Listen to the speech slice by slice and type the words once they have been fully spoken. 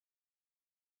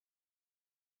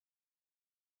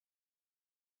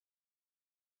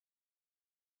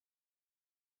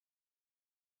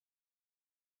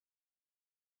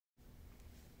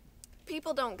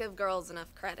People don't give girls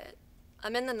enough credit.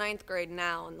 I'm in the 9th grade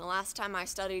now, and the last time I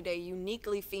studied a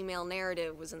uniquely female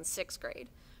narrative was in 6th grade.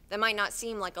 That might not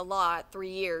seem like a lot, 3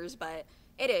 years, but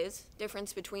it is.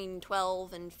 Difference between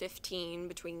 12 and 15,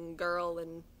 between girl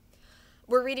and...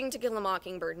 We're reading To Kill a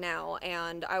Mockingbird now,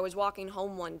 and I was walking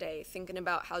home one day thinking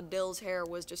about how Dill's hair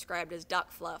was described as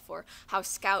duck fluff, or how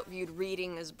Scout viewed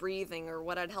reading as breathing, or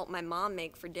what I'd helped my mom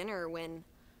make for dinner when...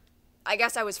 I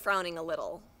guess I was frowning a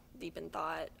little, deep in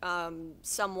thought. A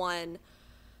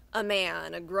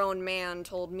grown man,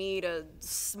 told me to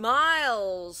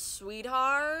smile,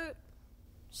 sweetheart.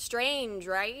 Strange,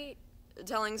 right?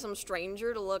 Telling some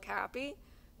stranger to look happy?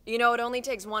 You know, it only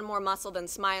takes one more muscle than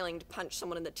smiling to punch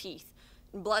someone in the teeth.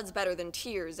 Blood's better than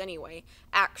tears, anyway.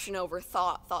 Action over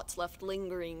thought, thoughts left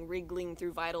lingering, wriggling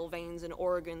through vital veins and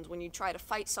organs when you try to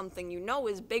fight something you know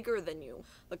is bigger than you.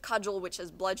 The cudgel which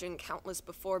has bludgeoned countless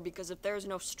before, because if there's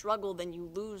no struggle, then you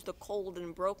lose the cold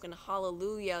and broken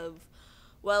hallelujah of,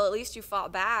 well, at least you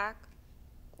fought back.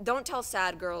 Don't tell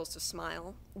sad girls to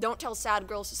smile. Don't tell sad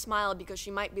girls to smile because she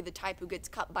might be the type who gets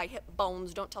cut by hip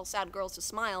bones. Don't tell sad girls to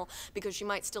smile because she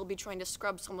might still be trying to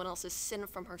scrub someone else's sin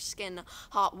from her skin.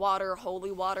 Hot water,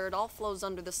 holy water, it all flows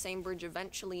under the same bridge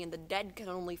eventually, and the dead can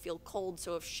only feel cold,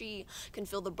 so if she can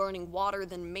feel the burning water,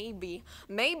 then maybe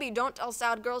don't tell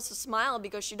sad girls to smile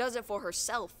because she does it for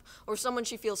herself, or someone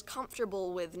she feels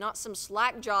comfortable with, not some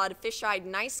slack-jawed, fish-eyed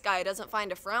nice guy who doesn't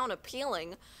find a frown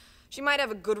appealing. She might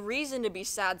have a good reason to be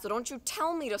sad, so don't you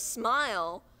tell me to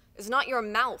smile. It's not your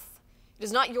mouth. It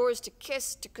is not yours to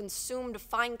kiss, to consume, to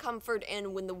find comfort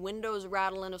in when the windows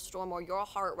rattle in a storm or your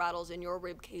heart rattles in your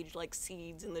ribcage like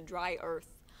seeds in the dry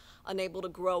earth, unable to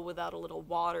grow without a little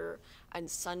water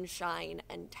and sunshine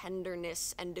and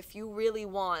tenderness. And if you really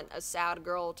want a sad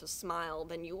girl to smile,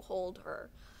 then you hold her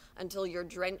until you're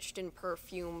drenched in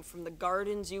perfume from the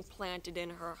gardens you planted in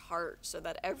her heart, so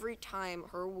that every time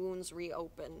her wounds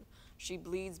reopen, she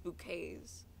bleeds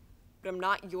bouquets. But I'm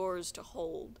not yours to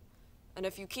hold. And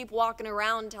if you keep walking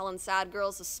around telling sad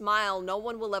girls to smile, no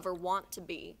one will ever want to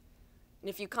be. And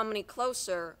if you come any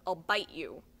closer, I'll bite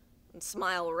you and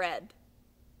smile red.